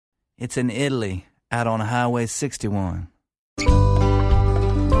It's in Italy, out on Highway 61.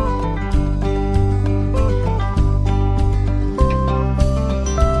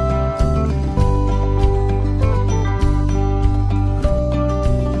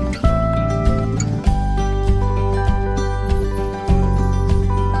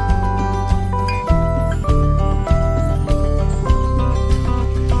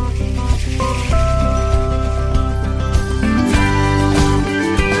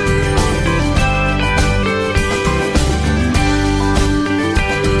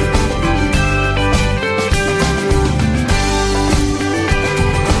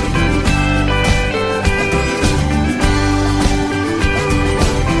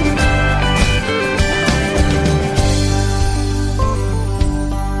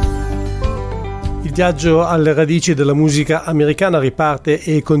 Il viaggio alle radici della musica americana riparte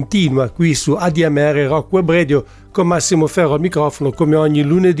e continua qui su ADMR Rock Web Radio con Massimo Ferro al microfono come ogni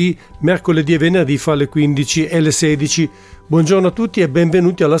lunedì, mercoledì e venerdì fra le 15 e le 16. Buongiorno a tutti e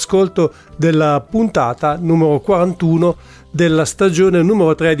benvenuti all'ascolto della puntata numero 41 della stagione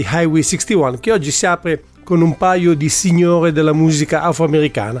numero 3 di Highway 61, che oggi si apre con un paio di signore della musica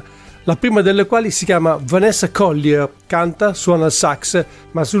afroamericana. La prima delle quali si chiama Vanessa Collier, canta, suona il sax,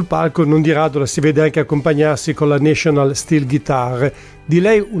 ma sul palco non di rado la si vede anche accompagnarsi con la National Steel Guitar. Di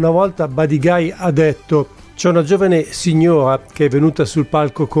lei una volta Buddy Guy ha detto: c'è una giovane signora che è venuta sul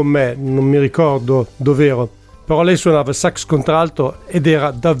palco con me, non mi ricordo dov'ero, però lei suonava il sax contralto ed era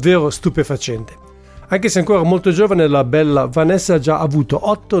davvero stupefacente. Anche se ancora molto giovane, la bella Vanessa ha già avuto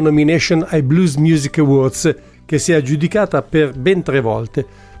 8 nomination ai Blues Music Awards, che si è aggiudicata per ben 3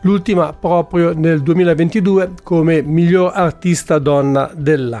 volte. L'ultima proprio nel 2022 come miglior artista donna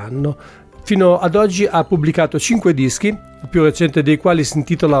dell'anno. Fino ad oggi ha pubblicato 5 dischi, il più recente dei quali si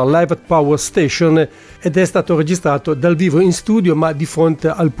intitola Live at Power Station ed è stato registrato dal vivo in studio ma di fronte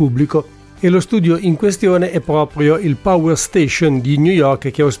al pubblico. E lo studio in questione è proprio il Power Station di New York,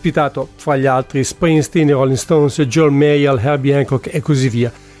 che ha ospitato fra gli altri Springsteen, i Rolling Stones, Joel Mayall, Herbie Hancock e così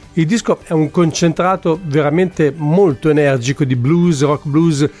via. Il disco è un concentrato veramente molto energico di blues, rock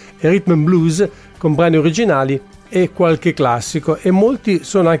blues e rhythm and blues, con brani originali e qualche classico, e molti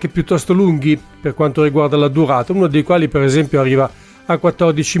sono anche piuttosto lunghi per quanto riguarda la durata, uno dei quali per esempio arriva a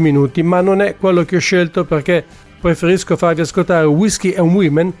 14 minuti, ma non è quello che ho scelto perché preferisco farvi ascoltare Whiskey and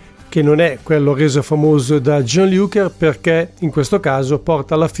Women, che non è quello reso famoso da John Luker, perché in questo caso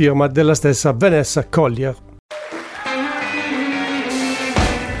porta la firma della stessa Vanessa Collier.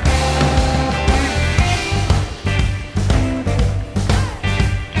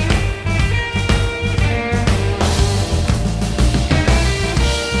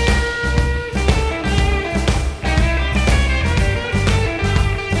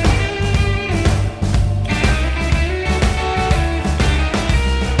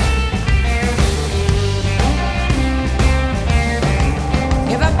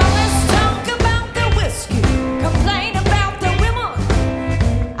 Everybody's talking about the whiskey.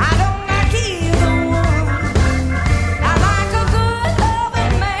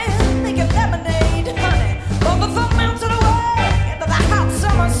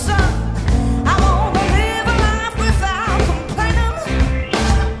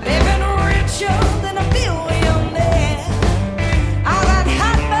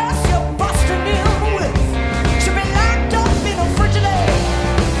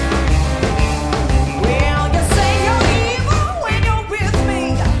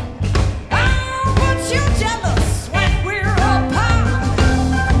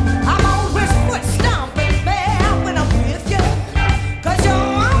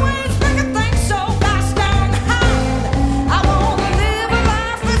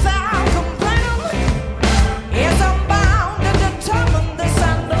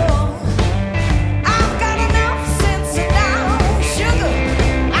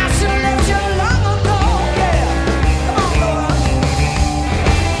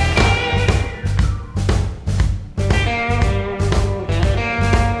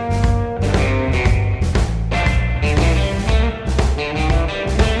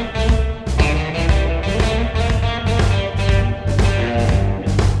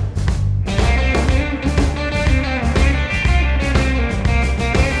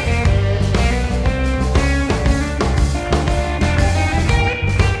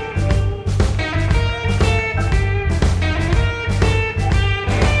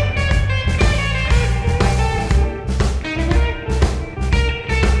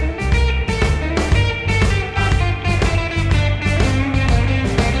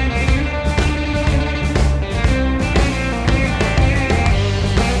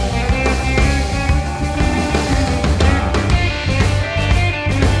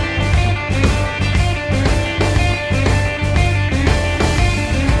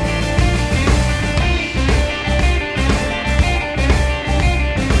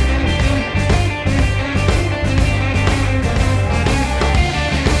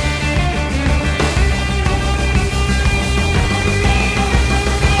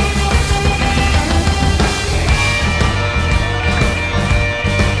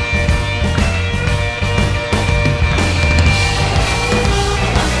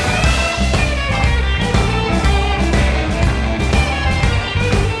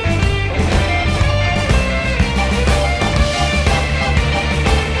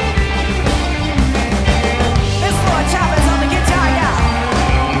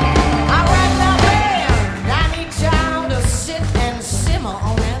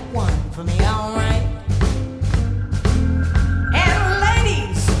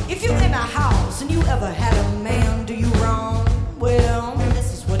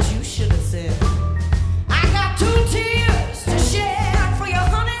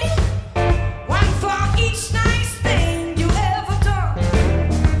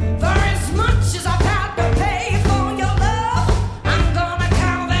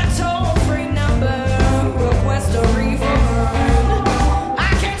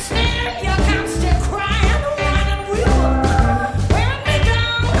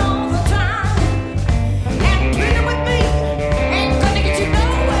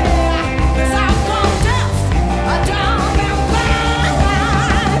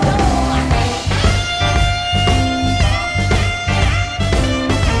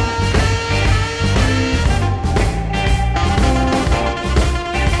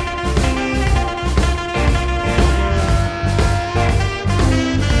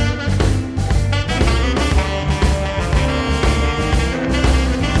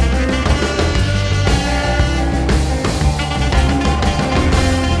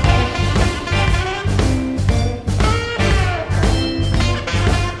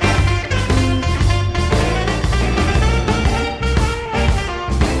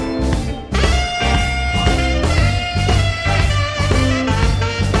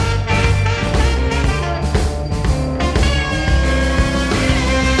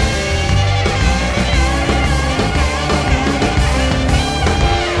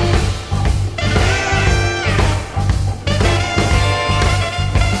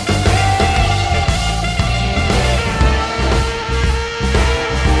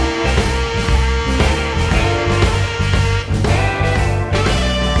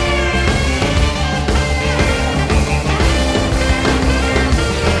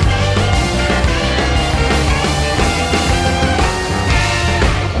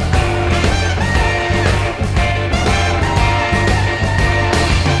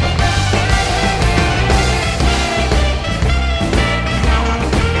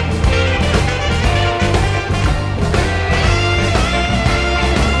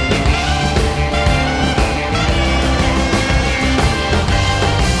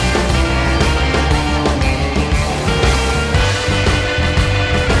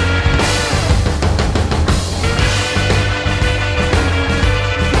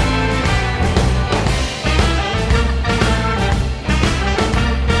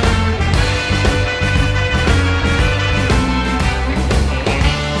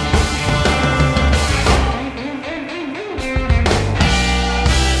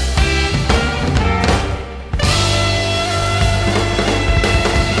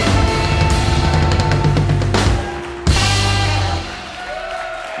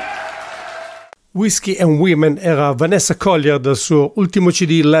 Whiskey and Women era Vanessa Collier dal suo ultimo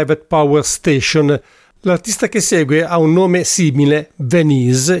CD Live at Power Station. L'artista che segue ha un nome simile,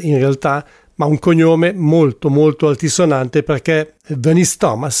 Venice in realtà, ma un cognome molto molto altisonante perché Venice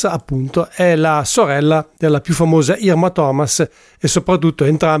Thomas appunto è la sorella della più famosa Irma Thomas e soprattutto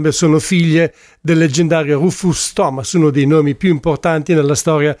entrambe sono figlie del leggendario Rufus Thomas, uno dei nomi più importanti nella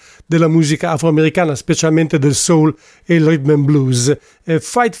storia della musica afroamericana, specialmente del soul e il rhythm and blues.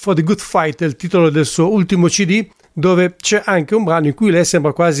 Fight for the Good Fight è il titolo del suo ultimo CD, dove c'è anche un brano in cui lei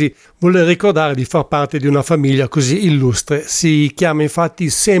sembra quasi voler ricordare di far parte di una famiglia così illustre. Si chiama infatti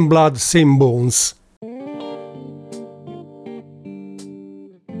Same Blood, Same Bones.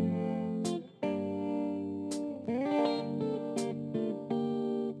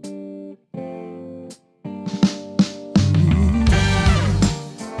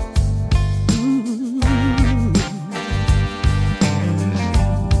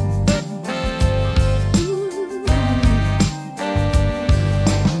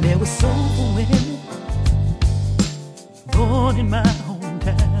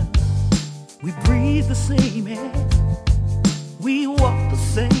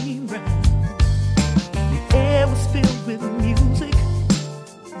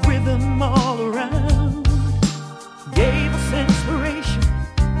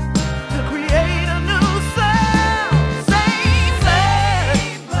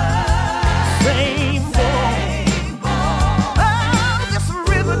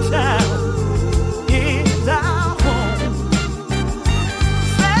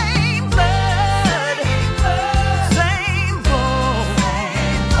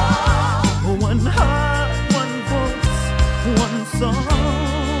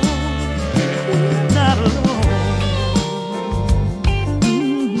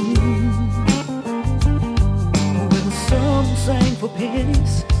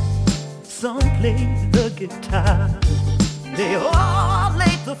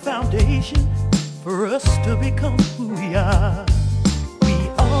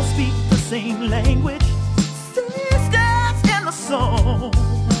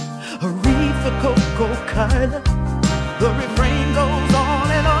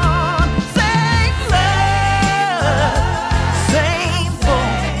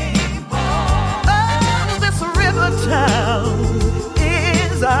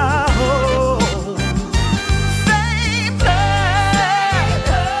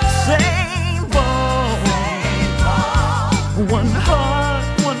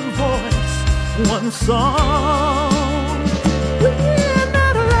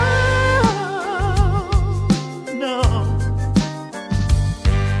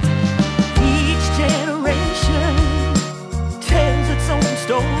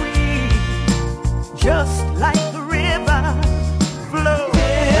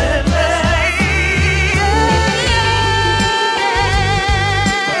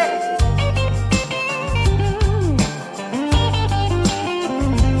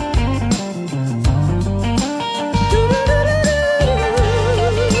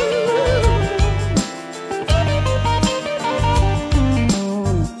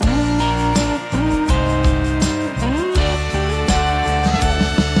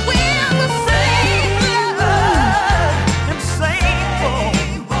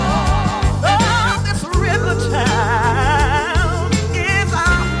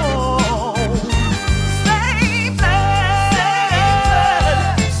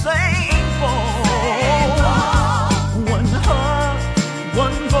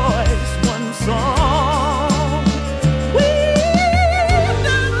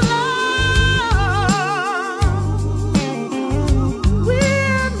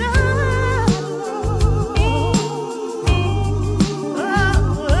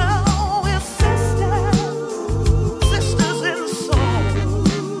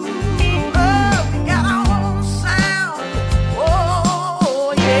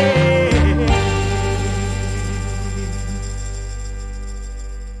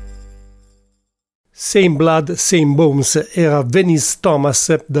 Same Blood, Same Bones era Venice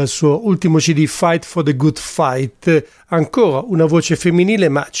Thomas dal suo ultimo CD Fight for the Good Fight. Ancora una voce femminile,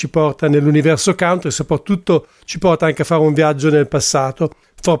 ma ci porta nell'universo country e soprattutto ci porta anche a fare un viaggio nel passato.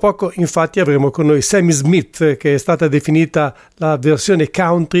 Fra poco infatti avremo con noi Sammy Smith, che è stata definita la versione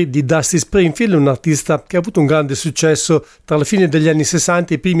country di Dusty Springfield, un artista che ha avuto un grande successo tra la fine degli anni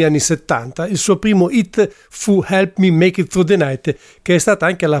 60 e i primi anni 70. Il suo primo hit fu Help Me Make It Through the Night, che è stata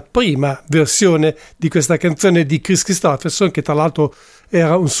anche la prima versione di questa canzone di Chris Christopherson, che tra l'altro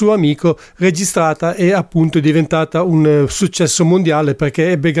era un suo amico, registrata e appunto è diventata un successo mondiale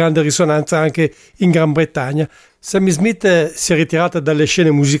perché ebbe grande risonanza anche in Gran Bretagna. Sammy Smith si è ritirata dalle scene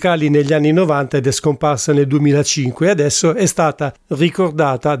musicali negli anni 90 ed è scomparsa nel 2005 e adesso è stata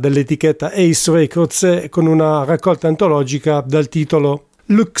ricordata dall'etichetta Ace Records con una raccolta antologica dal titolo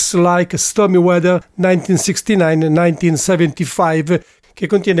Looks Like Stormy Weather 1969-1975 che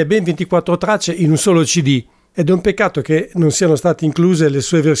contiene ben 24 tracce in un solo CD. Ed è un peccato che non siano state incluse le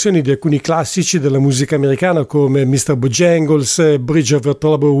sue versioni di alcuni classici della musica americana come Mr. Bojangles, Bridge over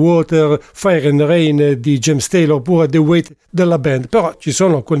Troubled Water, Fire and Rain di James Taylor oppure The Weight della band. Però ci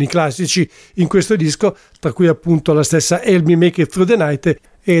sono alcuni classici in questo disco, tra cui appunto la stessa Help Me Make It Through the Night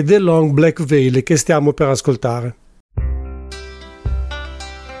e The Long Black Veil che stiamo per ascoltare.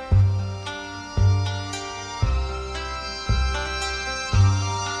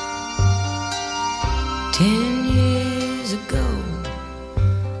 Ten years ago,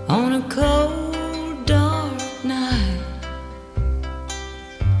 on a cold, dark night,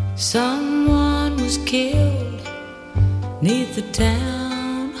 someone was killed 'neath the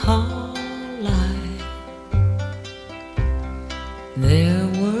town hall light. There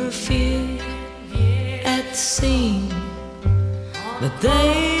were few at the scene, but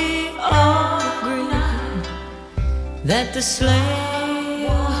they all agreed that the slayer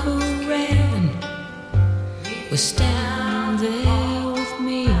who ran was standing there with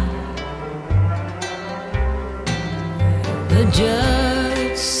me. The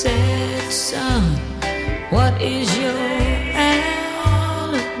judge said, son, what is your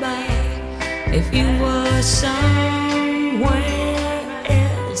alibi? If you were somewhere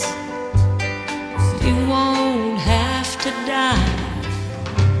else, you won't have to die.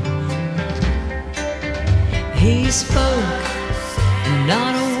 He spoke,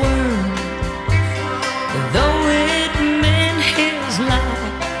 not a word, though it meant his life,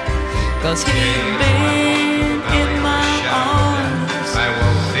 'cause he'd been in my arms, I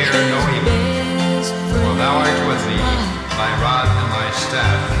will fear no evil, for thou art with me, thy rod and thy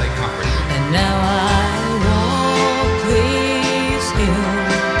staff, they comfort me. and now I walk these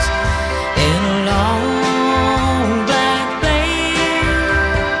hills in a long black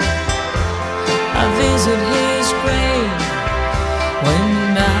veil. I visit his grave when the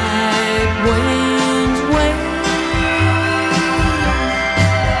night winds wail.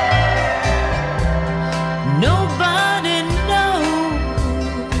 Nobody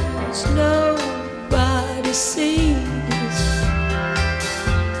knows, nobody sees,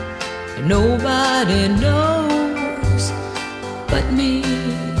 nobody knows but me.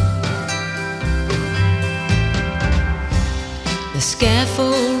 The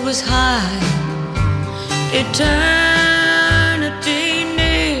scaffold was high, eternity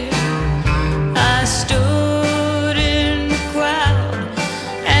near. I stood in the crowd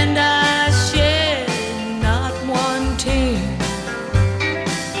and I shed not one tear.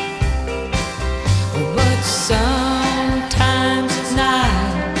 But sometimes at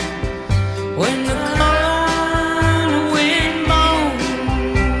night, when the cold wind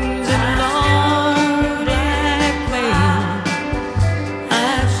moans in long black veil, I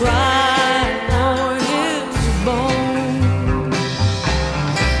cry for his bones,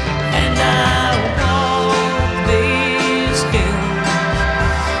 and I walk these hills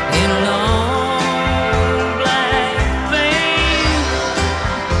in a long black veil.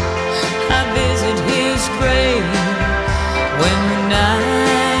 I visit his grave when the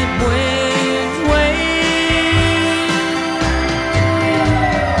night winds wail.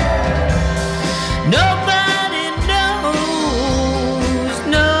 Nobody knows,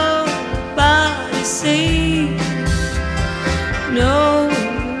 nobody sees,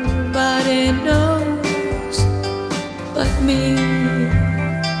 nobody knows but me.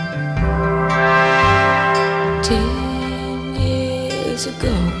 10 years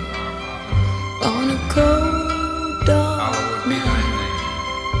ago, on a cold dark Hallowed be thy night, name,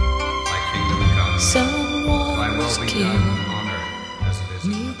 thy kingdom come, someone thy will was be done killed on earth as it is in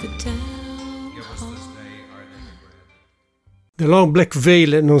near the heaven. town Give us hall. this day our daily bread. The Long Black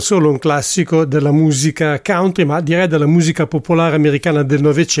Veil non solo un classico della musica country, ma direi della musica popolare americana del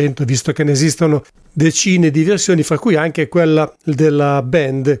Novecento, visto che ne esistono decine di versioni, fra cui anche quella della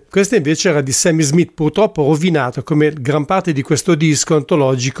band. Questa invece era di Sammy Smith, purtroppo rovinato come gran parte di questo disco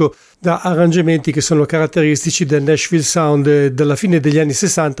antologico da arrangiamenti che sono caratteristici del Nashville Sound della fine degli anni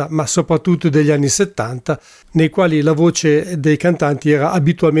 60, ma soprattutto degli anni 70, nei quali la voce dei cantanti era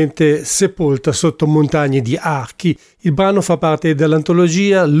abitualmente sepolta sotto montagne di archi. Il brano fa parte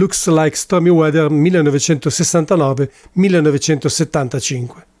dell'antologia Looks Like Stormy Weather 1969-1975.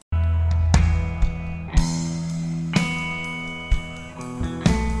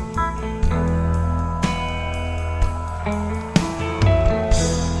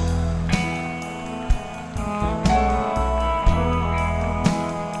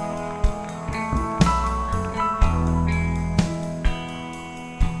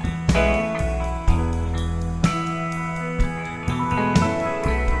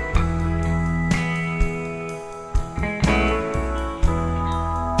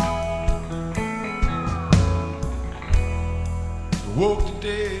 woke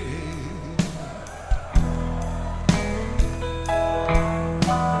today.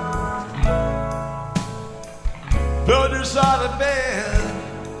 Put her side of bed.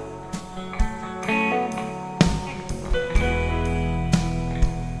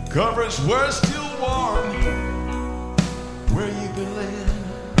 Covers were still warm where you've been laying.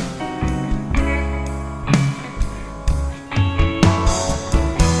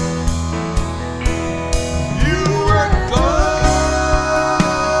 You were gone.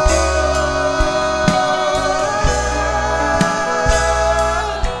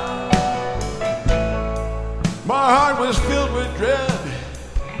 My heart was filled with dread.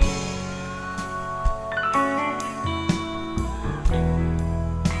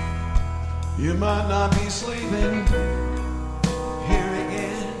 You might not be sleeping here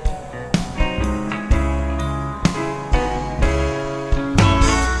again.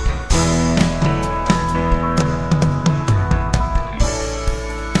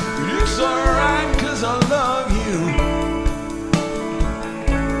 It's alright 'cause I love you.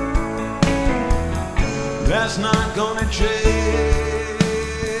 That's not gonna change.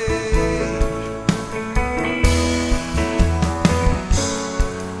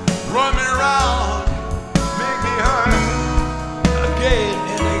 Run me around, make me hurt again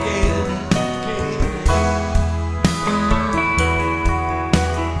and again,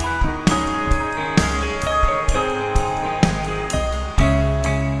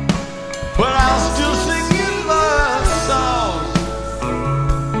 but I'll still sing you love songs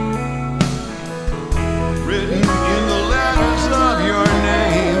written in the letters of your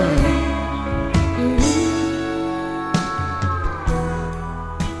name.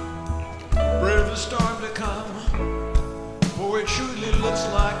 Brave the storm to come, for it surely looks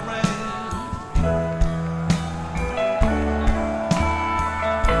like rain.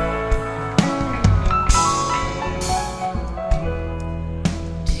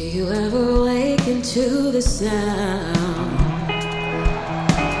 Do you ever wake into the sound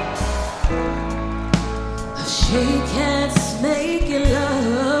of she can't make you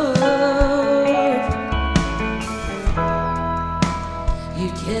love? You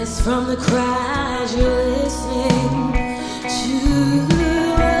kiss from the cries you're listening to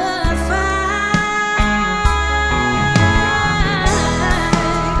a fight.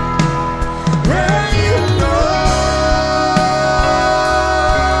 Well, you know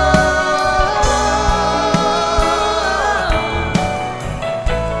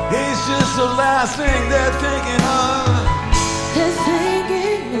It's just the last thing they're thinking of. they're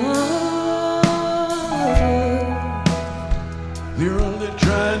thinking of. They're only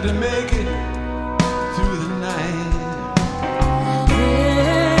trying to make it through the night.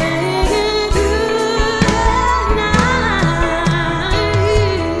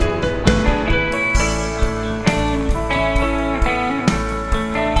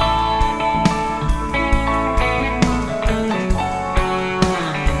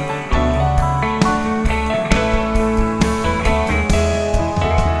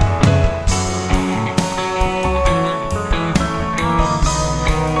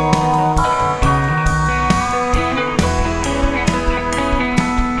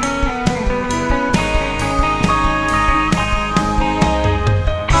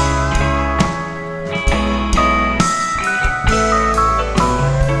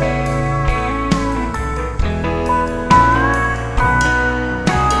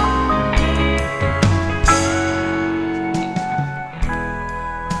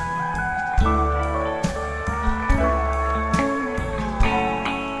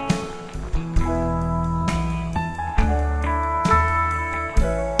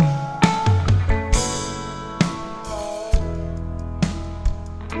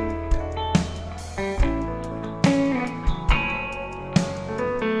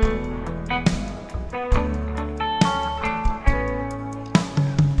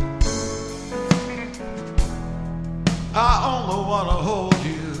 I only wanna hold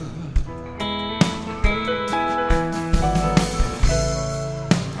you.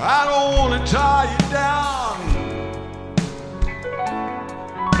 I don't wanna tie you down.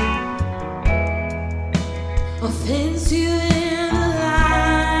 Or fence you in the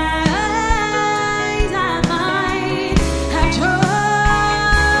lies I might have drawn.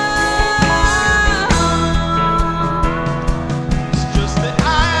 It's just that I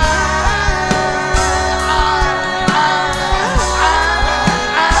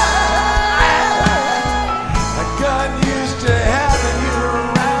got used to having you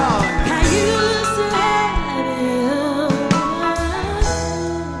around. I used to have him.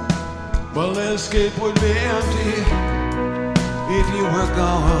 My landscape would be empty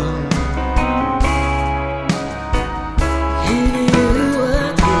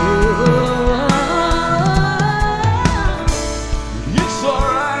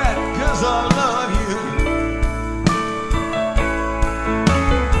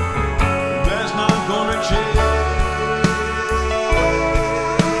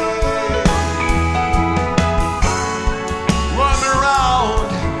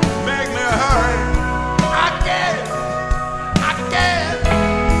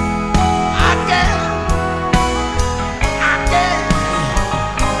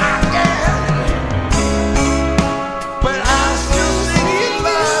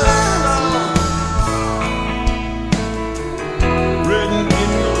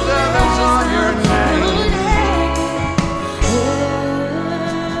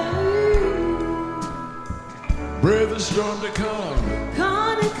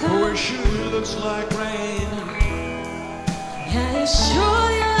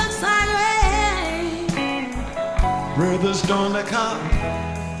Weather's gonna come.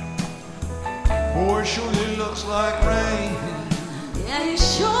 Boy, surely looks like rain. Yeah, it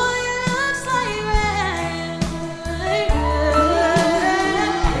surely looks like rain.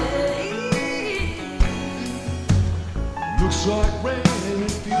 Looks like rain and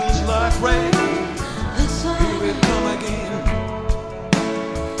it feels like rain. Looks like Here we come again.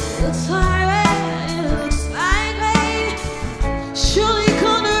 Looks like rain, it looks like rain. Surely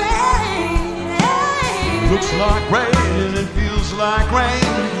gonna rain. Looks like rain and it feels like rain.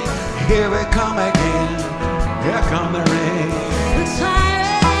 Here we come again. Here come the rain. Looks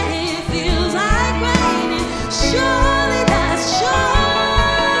like rain, it feels like rain. Surely does,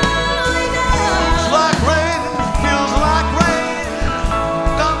 surely does. Looks like rain and it feels like rain.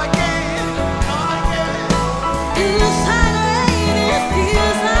 Come again, come again. It looks like rain, it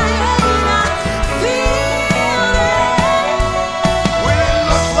feels like rain. I feel it. Well, it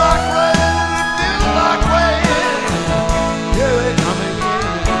looks like rain and it feels like rain. Here we come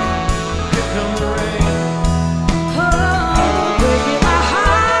again. Here come the rain. Oh, breaking my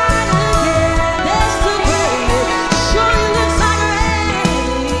heart again. That's the rain. Surely looks like rain.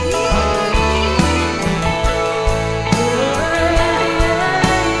 It looks like rain.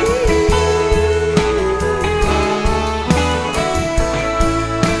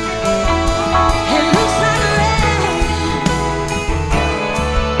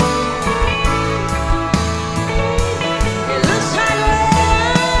 It looks like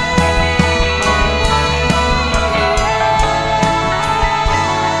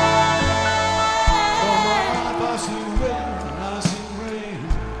I see rain, I see rain.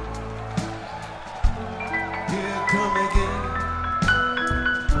 Here come again.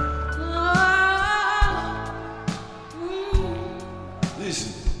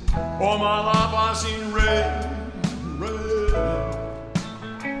 Listen, all my life I've seen rain, rain.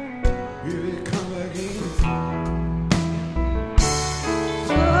 Here it come again.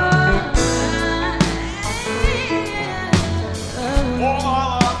 All my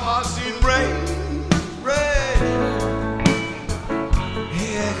life I've seen rain, rain.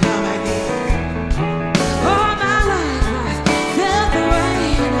 Here it come again. All my life I've felt the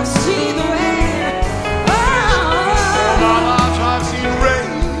rain, I've seen the rain. All my life I've seen rain,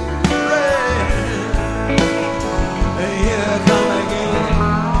 rain. And here it come again.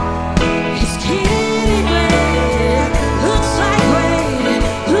 It's getting rain, looks like rain,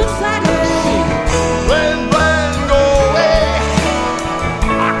 looks like rain. Rain, rain, go away.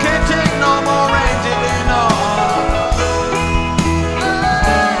 I can't take no more rain today, no.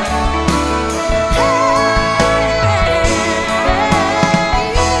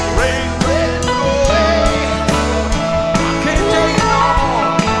 Rain, rain, go away. I can't take no more,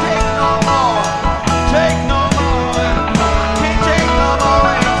 take no more, take no more. I can't take no more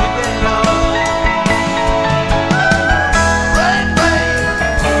rain today, no. Rain, rain,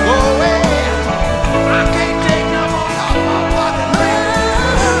 go away. I can't take no more fucking rain.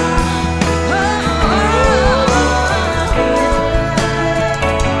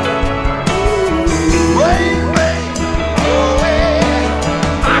 Rain, rain, go away.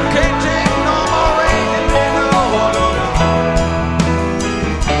 I can't take no more rain today, no.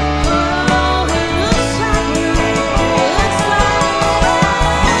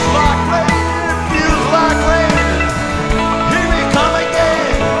 Looks like rain, it feels like rain. Here we come again.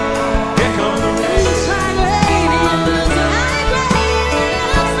 Here come the rain.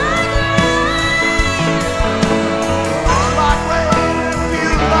 Looks like rain, it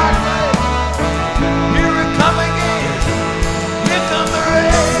feels like rain. Here we come again. Here come the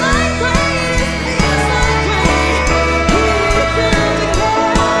rain. Here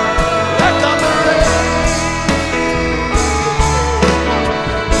come the rain.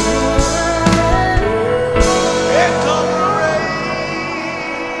 Here come the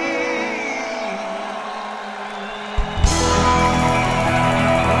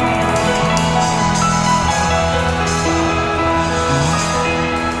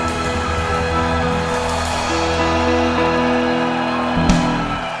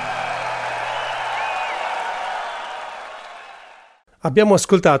Abbiamo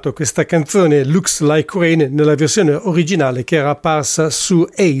ascoltato questa canzone Looks Like Rain nella versione originale che era apparsa su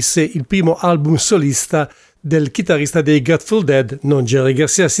Ace, il primo album solista del chitarrista dei Grateful Dead, non Jerry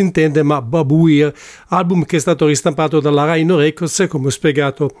Garcia si intende, ma Bob Weir, album che è stato ristampato dalla Rhino Records, come ho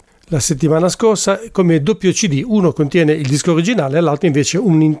spiegato la settimana scorsa, come doppio CD. Uno contiene il disco originale e l'altro invece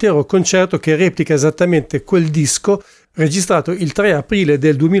un intero concerto che replica esattamente quel disco, registrato il 3 aprile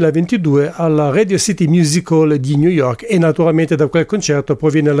del 2022 alla Radio City Music Hall di New York, e naturalmente da quel concerto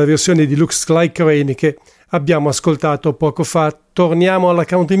proviene la versione di Looks Like Rain che abbiamo ascoltato poco fa. Torniamo alla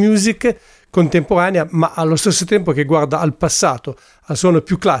country music contemporanea, ma allo stesso tempo che guarda al passato, al suono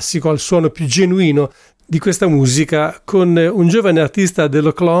più classico, al suono più genuino di questa musica, con un giovane artista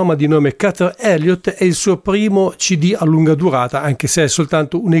dell'Oklahoma di nome Carter Elliott e il suo primo CD a lunga durata, anche se è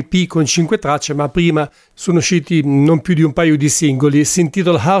soltanto un EP con 5 tracce, ma prima sono usciti non più di un paio di singoli. Si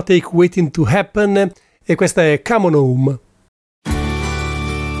intitola Heartache Waiting to Happen e questa è Come On Home.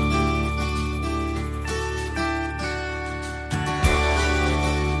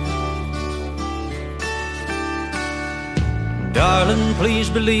 Darling, please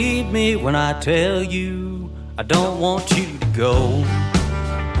believe me when I tell you I don't want you to go.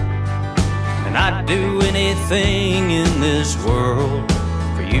 And I'd do anything in this world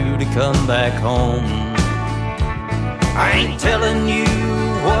for you to come back home. I ain't telling you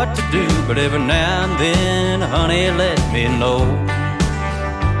what to do, but every now and then, honey, let me know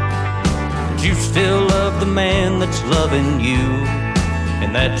that you still love the man that's loving you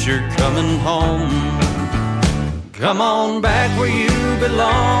and that you're coming home. Come on back where you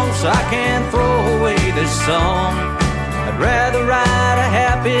belong so I can throw away this song. I'd rather write a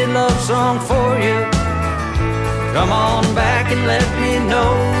happy love song for you. Come on back and let me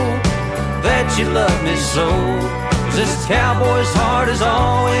know that you love me so. 'Cause this cowboy's heart is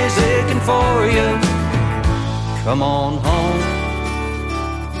always aching for you. Come on home.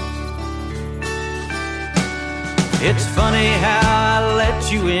 It's funny how I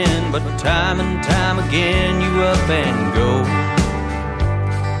let you in, but time and time again you up and go.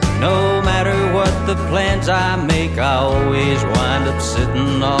 No matter what the plans I make, I always wind up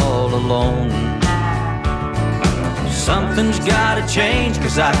sitting all alone. Something's gotta change,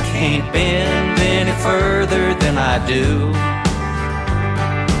 'cause I can't bend any further than I do.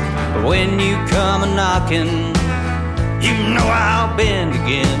 But when you come a-knocking, you know I'll bend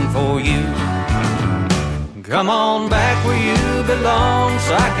again for you. Come on back where you belong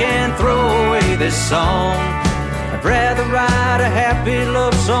so I can throw away this song. I'd rather write a happy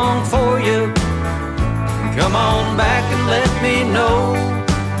love song for you. Come on back and let me know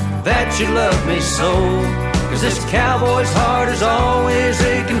that you love me so. 'Cause this cowboy's heart is always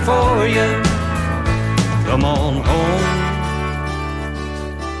aching for you. Come on home.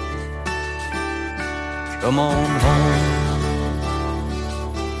 Come on home.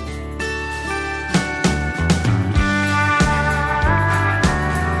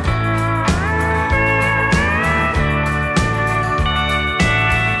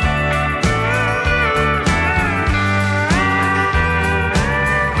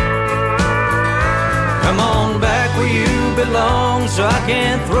 Come on back where you belong so I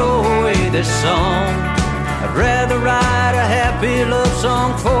can throw away this song. I'd rather write a happy love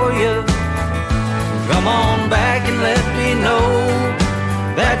song for you. Come on back and let me know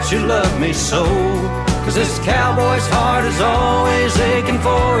that you love me so. 'Cause this cowboy's heart is always aching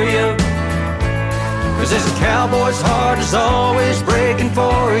for you. 'Cause this cowboy's heart is always breaking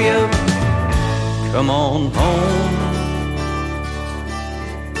for you. Come on home.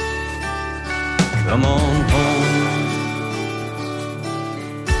 Come on home.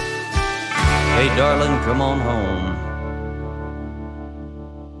 Hey darling, come on home.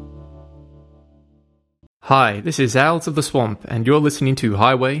 Hi, this is Owls of the Swamp, and you're listening to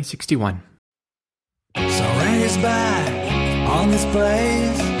Highway 61. So rain is back on this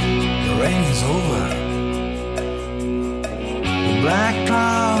place. The rain is over. The black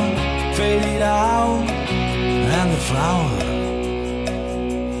cloud faded out, and the flower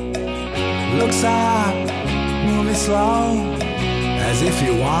looks up, moving slow, as if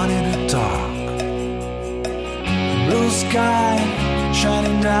you wanted to talk. Blue sky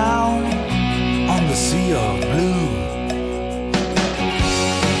shining down on the sea of blue.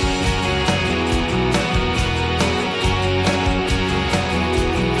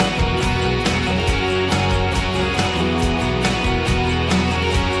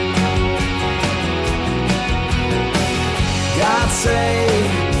 God save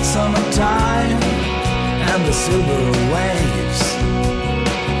summertime and the silver waves,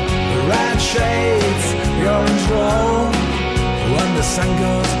 the red shades, the orange roll when the sun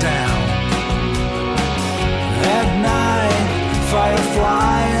goes down. At night,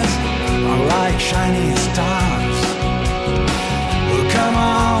 fireflies are like shining stars. Well, come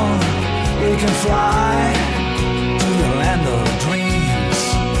on, we can fly to the land of dreams,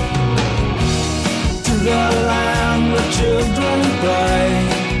 to the land where children play,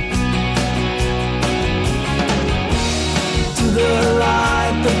 to the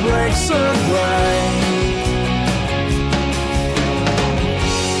light that breaks away.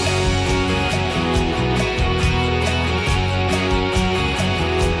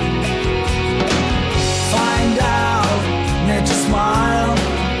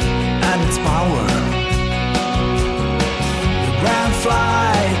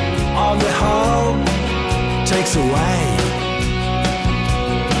 breaks away.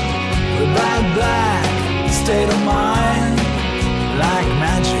 We're black, state of mind, like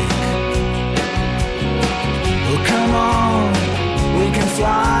magic. Oh, come on, we can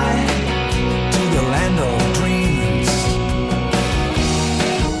fly to the land of dreams,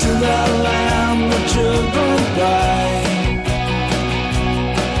 to the land where children die,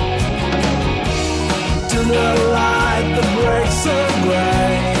 to the light that breaks the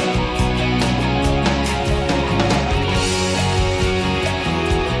gray.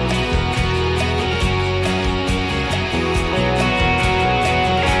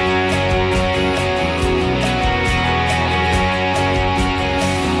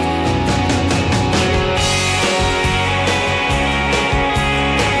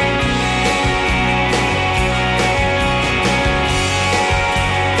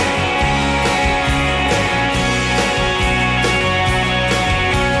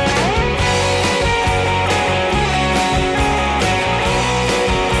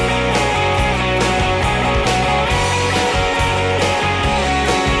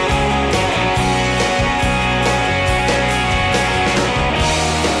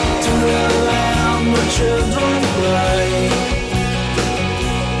 Children play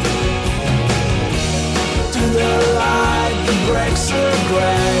to the light that breaks the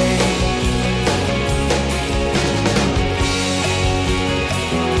gray.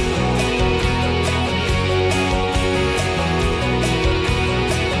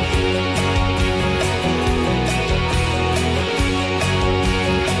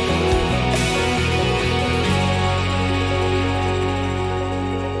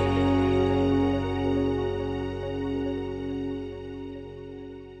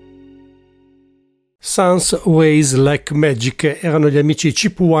 Sounds Ways Like Magic erano gli amici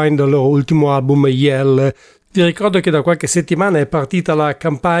Cheap Wine dal loro ultimo album Yell. Vi ricordo che da qualche settimana è partita la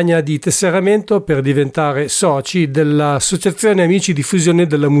campagna di tesseramento per diventare soci dell'Associazione Amici Diffusione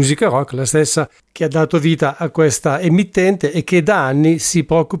della Musica Rock, la stessa che ha dato vita a questa emittente e che da anni si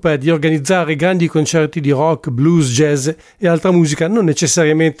preoccupa di organizzare grandi concerti di rock, blues, jazz e altra musica non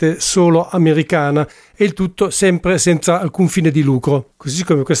necessariamente solo americana, e il tutto sempre senza alcun fine di lucro, così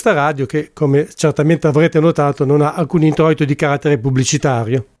come questa radio che, come certamente avrete notato, non ha alcun introito di carattere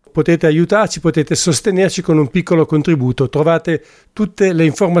pubblicitario. Potete aiutarci, potete sostenerci con un piccolo contributo. Trovate tutte le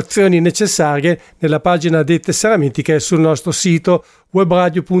informazioni necessarie nella pagina dei tesseramenti che è sul nostro sito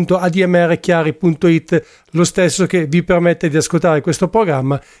webradio.admrchiari.it, lo stesso che vi permette di ascoltare questo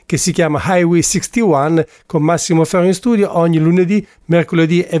programma che si chiama Highway 61 con Massimo Ferro in studio ogni lunedì,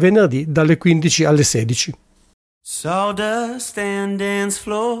 mercoledì e venerdì dalle 15 alle 16. Sawdust and dance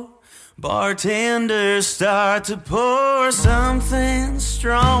floor, bartenders start to pour something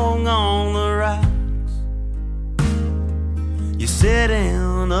strong on the rocks. You're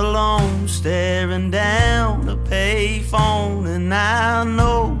sitting alone, staring down a payphone, and I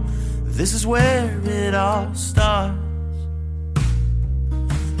know this is where it all starts.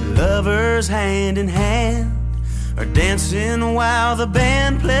 Lovers hand in hand are dancing while the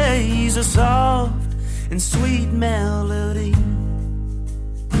band plays a soft and sweet melody.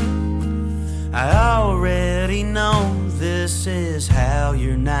 I already know this is how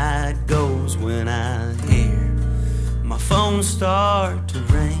your night goes when I hear my phone start to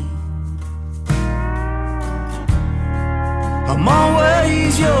ring. I'm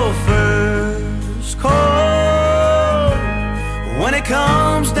always your first call when it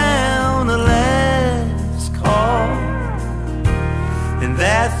comes down to last call, and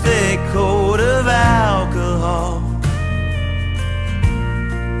that thick coat of alcohol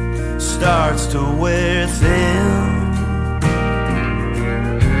starts to wear thin.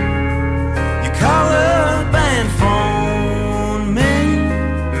 You call up and phone me,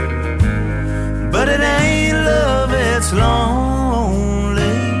 but it ain't love, it's lonely,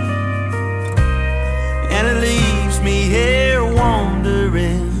 and it leaves me here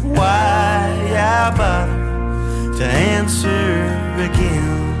wondering why I bother to answer again.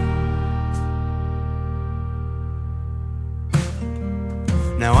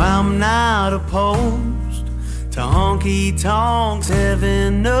 Now I'm not opposed to honky-tonks,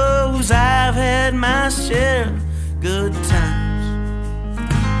 heaven knows I've had my share of good times,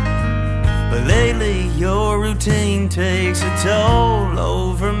 but lately your routine takes a toll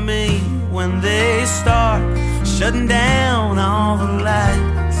over me when they start shutting down all the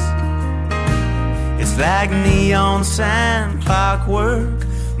lights. It's like neon sign clockwork.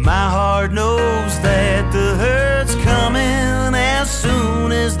 My heart knows that the hurt's coming as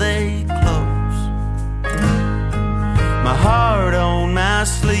soon as they close. My heart on my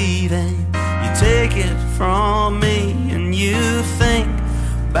sleeve and you take it from me, and you think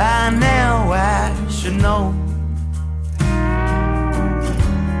by now I should know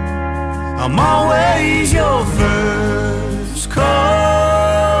I'm always your first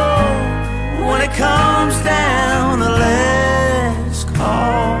call when it comes down to last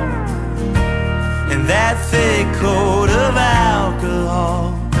call. And that thick coat of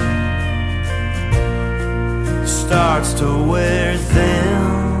alcohol starts to wear thin.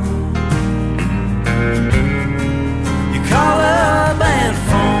 You call up and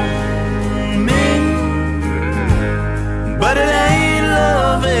phone me, but it ain't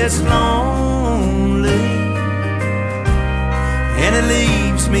love, it's lonely. And it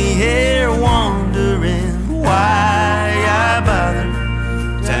leaves me here wondering why I bother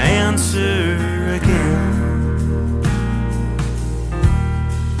to answer again.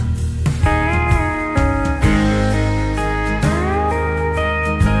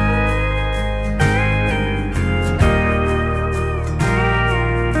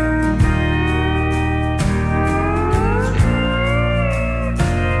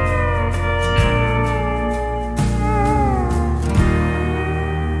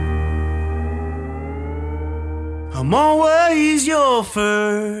 I'm always your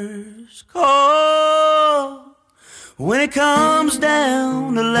first call when it comes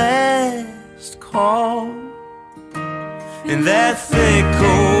down to last call. And that thick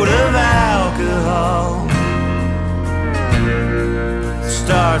coat of alcohol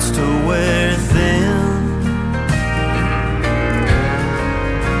starts to wear thin.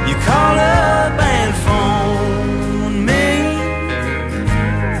 You call up and phone me,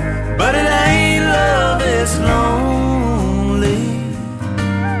 but it ain't love, it's lonely.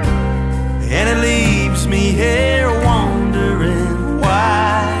 And it leaves me here wondering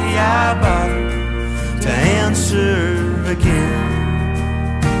why I bother to answer again.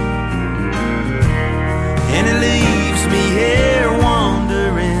 And it leaves me here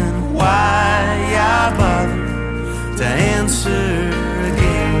wondering why I bother to answer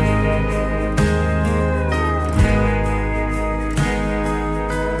again.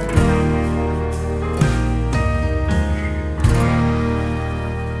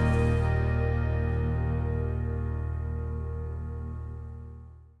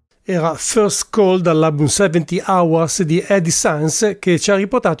 Era First Call dall'album 70 Hours di Eddie Sands, che ci ha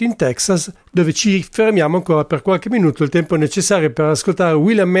riportato in Texas, dove ci fermiamo ancora per qualche minuto, il tempo necessario per ascoltare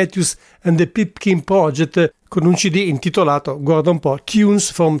William Matthews and the Pipkin Project con un CD intitolato, guarda un po',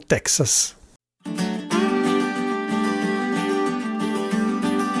 Tunes from Texas.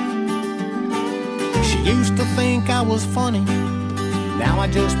 She used to think I was funny, now I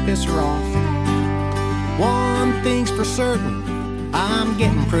just piss her off. One thing's for certain, I'm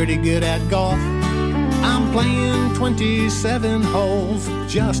getting pretty good at golf. I'm playing 27 holes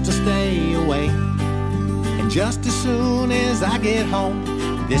just to stay away. And just as soon as I get home,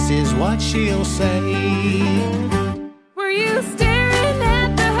 this is what she'll say. Were you staring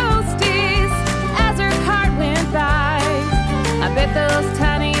at the hostess as her cart went by? I bet those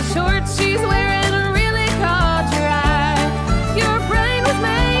tiny shorts she's wearing really caught your eye. Your brain was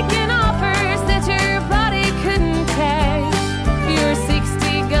making offers that your body couldn't catch. You're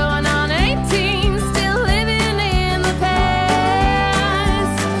 60 going on 18, still living in the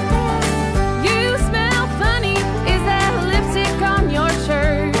past. You smell funny, is that lipstick on your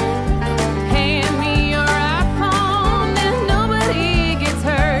shirt? Hand me your iPhone and nobody gets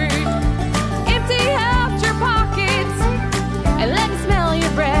hurt. Empty out your pockets and let me smell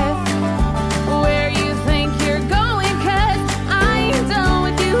your breath. Where you think you're going, 'cause I ain't done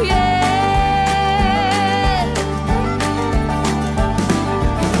with you yet.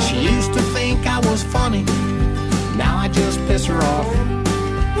 She used to think I was funny, now I just piss her off.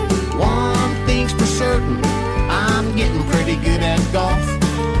 One thing's for certain, I'm getting pretty good at golf.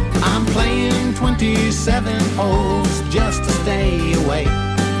 I'm playing 27 holes just to stay away.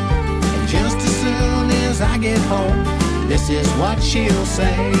 And just as soon as I get home, this is what she'll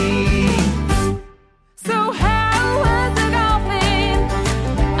say. So how was the golfing?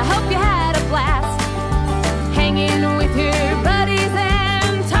 I hope you had a blast, hanging with your buddies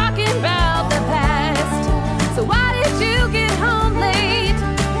and talking about the past. So why did you get home late?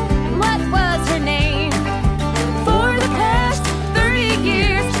 What was her name? For the past 30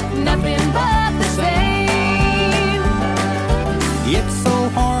 years, nothing but the same. It's so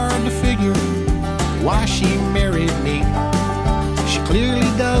hard to figure why she married me. She clearly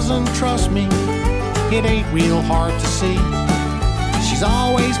doesn't trust me, it ain't real hard to see. She's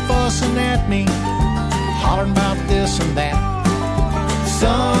always fussing at me, hollering about this and that.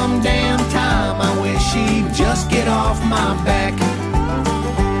 Some damn time I wish she'd just get off my back.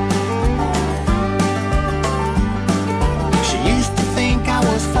 She used to think I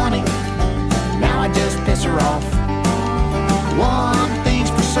was funny, now I just piss her off. One thing's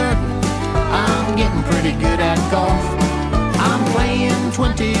for certain,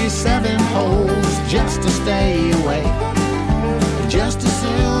 27 holes just to stay away. Just as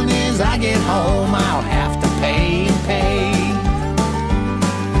soon as I get home, I'll have to pay and pay.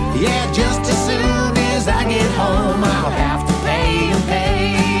 Yeah, just as soon as I get home, I'll have to pay and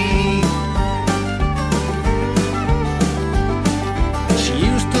pay. She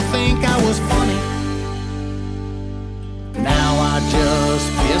used to think I was funny. Now I just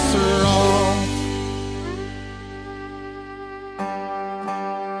piss her off.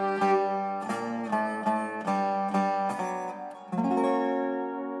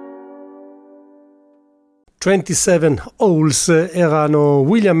 «27 Holes» erano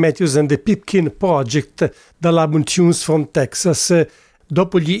William Matthews and the Pipkin Project dall'album Tunes from Texas.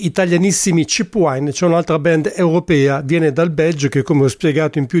 Dopo gli italianissimi Cheap Wine c'è un'altra band europea, viene dal Belgio, che come ho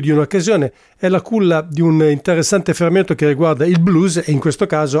spiegato in più di un'occasione è la culla di un interessante fermento che riguarda il blues e in questo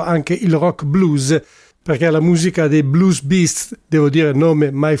caso anche il rock blues, perché la musica dei Blues Beasts, devo dire il nome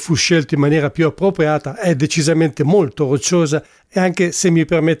mai fu scelto in maniera più appropriata, è decisamente molto rocciosa e anche, se mi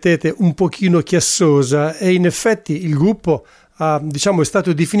permettete, un pochino chiassosa, e in effetti il gruppo è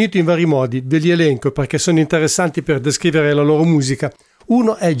stato definito in vari modi. Ve li elenco perché sono interessanti per descrivere la loro musica.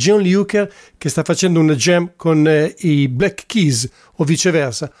 Uno è John Luker, che sta facendo una jam con i Black Keys o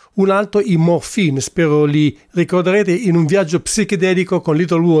viceversa. Un altro i Morphine, spero li ricorderete, in un viaggio psichedelico con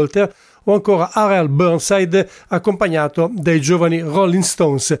Little Walter, o ancora R.L. Burnside accompagnato dai giovani Rolling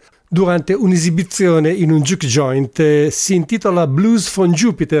Stones durante un'esibizione in un juke joint. Si intitola Blues from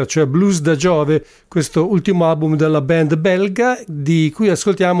Jupiter, cioè Blues da Giove, questo ultimo album della band belga, di cui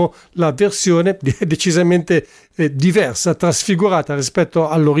ascoltiamo la versione decisamente diversa, trasfigurata rispetto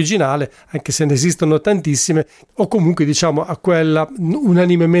all'originale, anche se ne esistono tantissime, o comunque a quella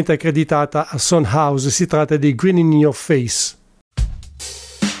unanimemente accreditata a Son House. Si tratta di Green in Your Face.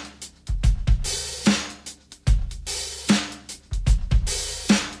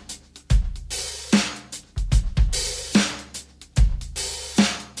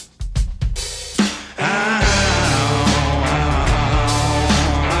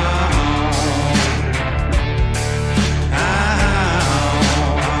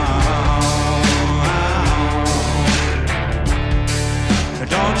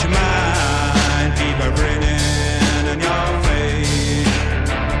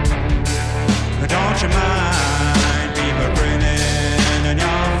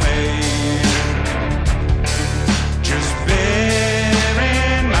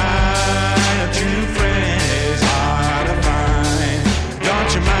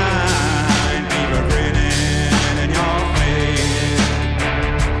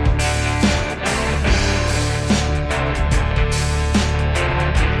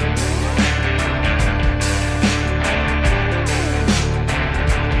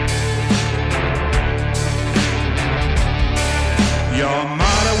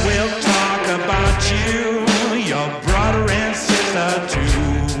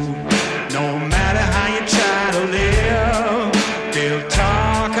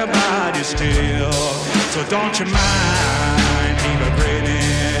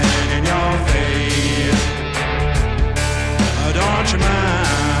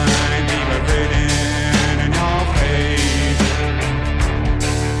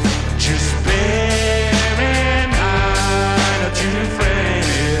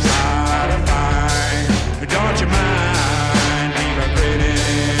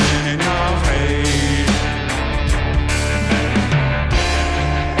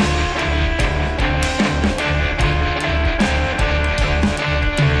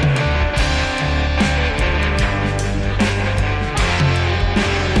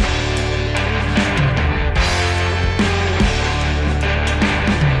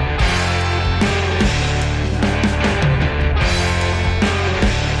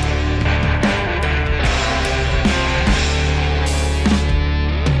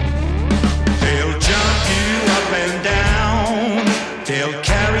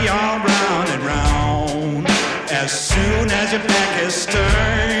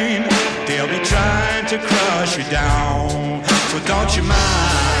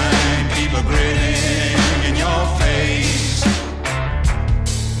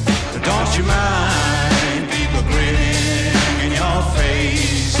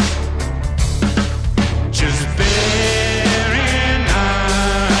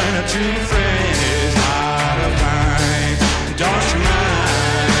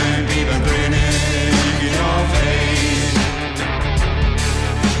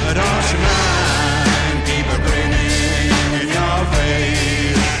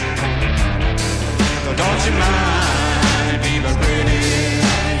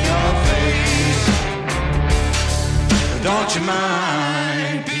 Don't you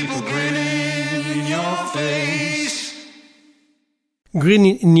mind people grinning in your face? Green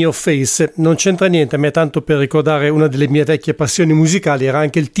in Your Face non c'entra niente, ma è tanto per ricordare una delle mie vecchie passioni musicali. Era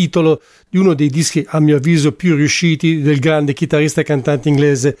anche il titolo di uno dei dischi a mio avviso più riusciti del grande chitarrista e cantante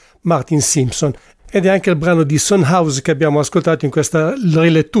inglese Martin Simpson, ed è anche il brano di Son House che abbiamo ascoltato in questa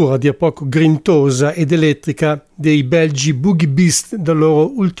rilettura a dir poco grintosa ed elettrica dei belgi Boogie Beast del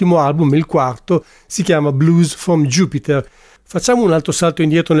loro ultimo album, il quarto, si chiama Blues from Jupiter. Facciamo un altro salto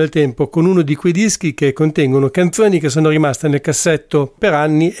indietro nel tempo con uno di quei dischi che contengono canzoni che sono rimaste nel cassetto per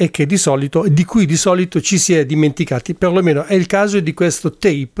anni e che di cui di solito ci si è dimenticati. Perlomeno è il caso di questo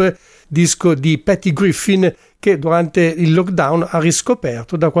tape, disco di Patty Griffin, che durante il lockdown ha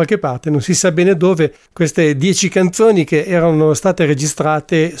riscoperto da qualche parte, non si sa bene dove, queste 10 canzoni che erano state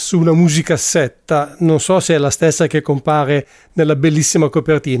registrate su una musicassetta. Non so se è la stessa che compare nella bellissima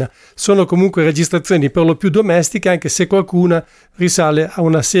copertina. Sono comunque registrazioni per lo più domestiche, anche se qualcuna risale a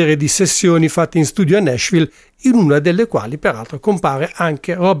una serie di sessioni fatte in studio a Nashville, in una delle quali peraltro compare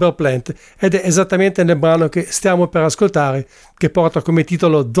anche Robert Plant, ed è esattamente nel brano che stiamo per ascoltare, che porta come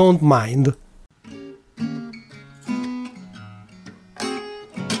titolo Don't Mind.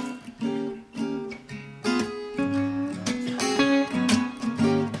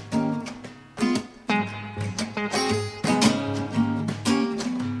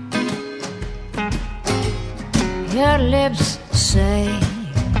 Your lips say,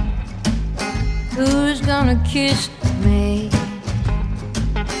 who's gonna kiss me?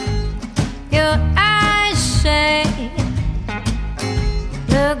 Your eyes say,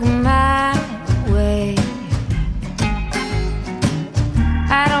 look my way.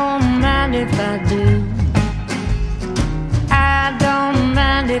 I don't mind if I do. I don't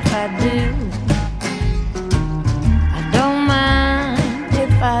mind if I do. I don't mind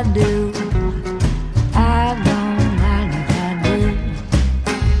if I do. I don't.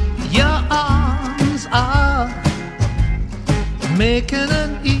 Making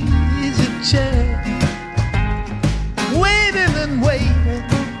an easy chair, waiting and waiting,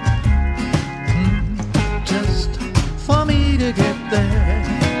 just for me to get there.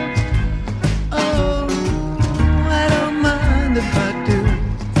 Oh, I don't mind if I do.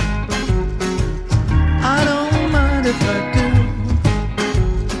 I don't mind if I do.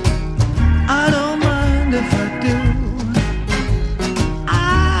 I don't mind if I do.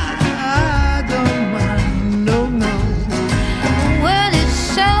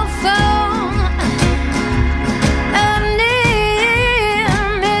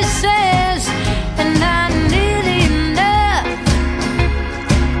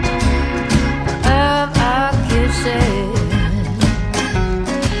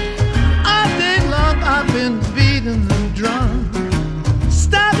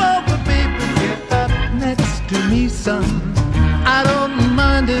 Son, I don't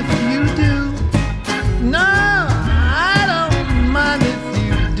mind if you do. No, I don't mind if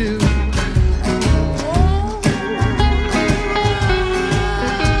you do.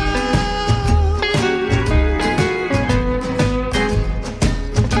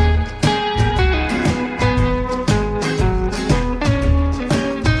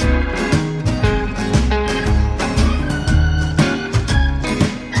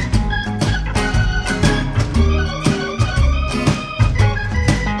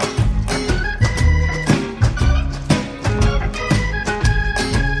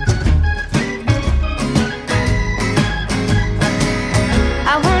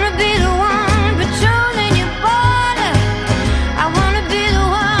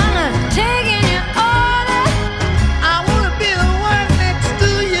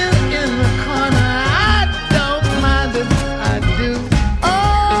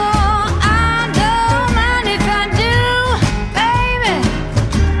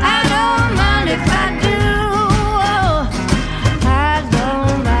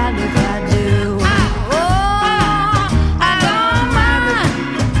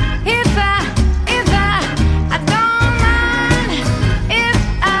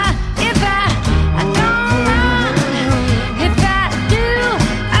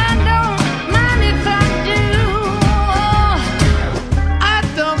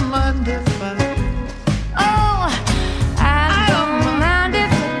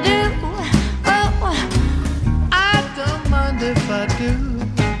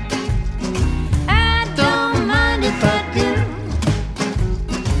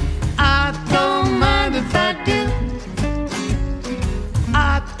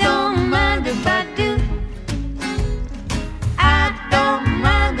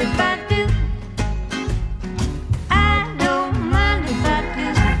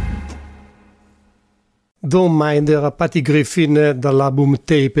 Don't Mind era Patty Griffin dall'album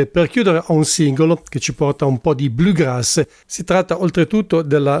Tape. Per chiudere ho un singolo che ci porta un po' di bluegrass. Si tratta oltretutto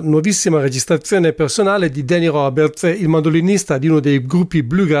della nuovissima registrazione personale di Danny Roberts, il mandolinista di uno dei gruppi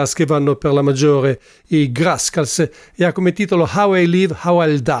bluegrass che vanno per la maggiore, i Grascals, e ha come titolo How I Live, How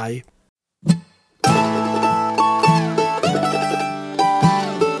I'll Die.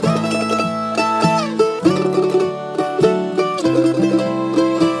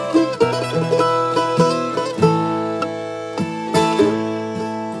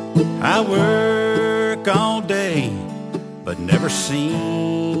 I work all day, but never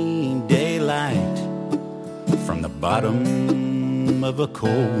seen daylight from the bottom of a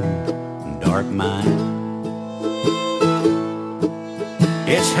cold, dark mine.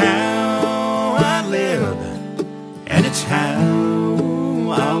 It's how I live, and it's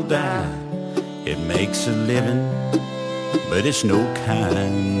how I'll die. It makes a living, but it's no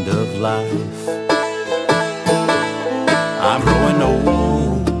kind of life. I'm growing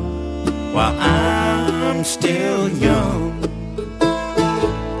old while I'm still young,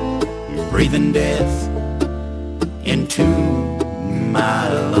 breathing death into my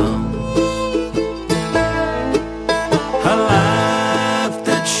lungs. A life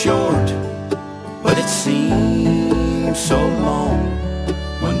that's short, but it seems so long.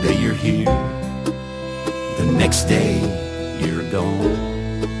 One day you're here, the next day you're gone.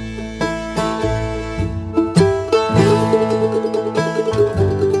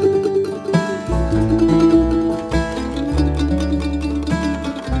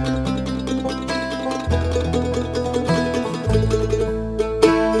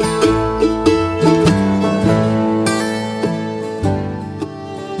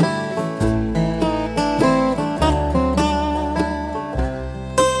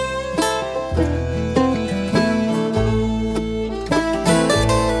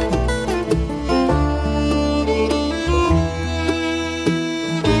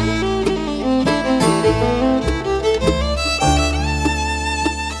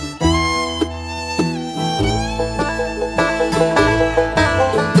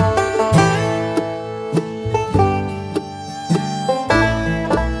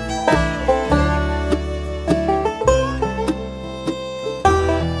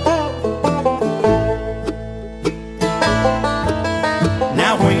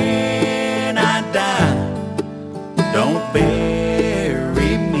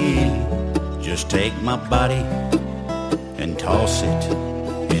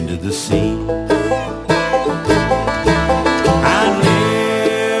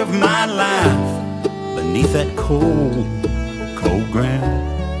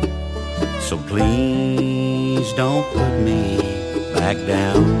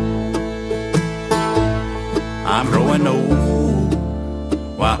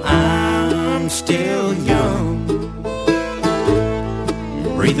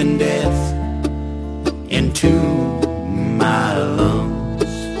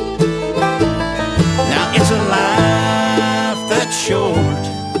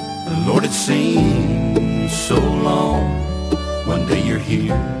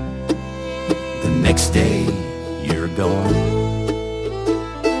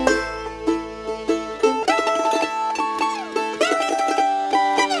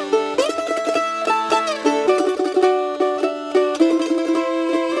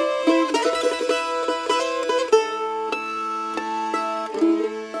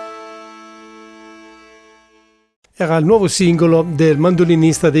 Era il nuovo singolo del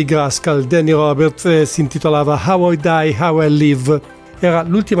mandolinista dei Grascal, Danny Roberts, si intitolava How I Die, How I Live. Era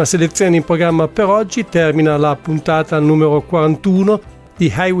l'ultima selezione in programma per oggi, termina la puntata numero 41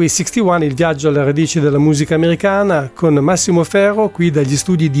 di Highway 61, il viaggio alle radici della musica americana, con Massimo Ferro, qui dagli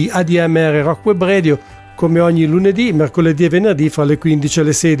studi di ADMR Rock Web Radio, come ogni lunedì, mercoledì e venerdì fra le 15 e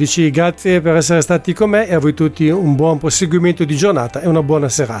le 16. Grazie per essere stati con me e a voi tutti un buon proseguimento di giornata e una buona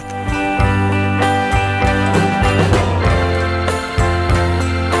serata.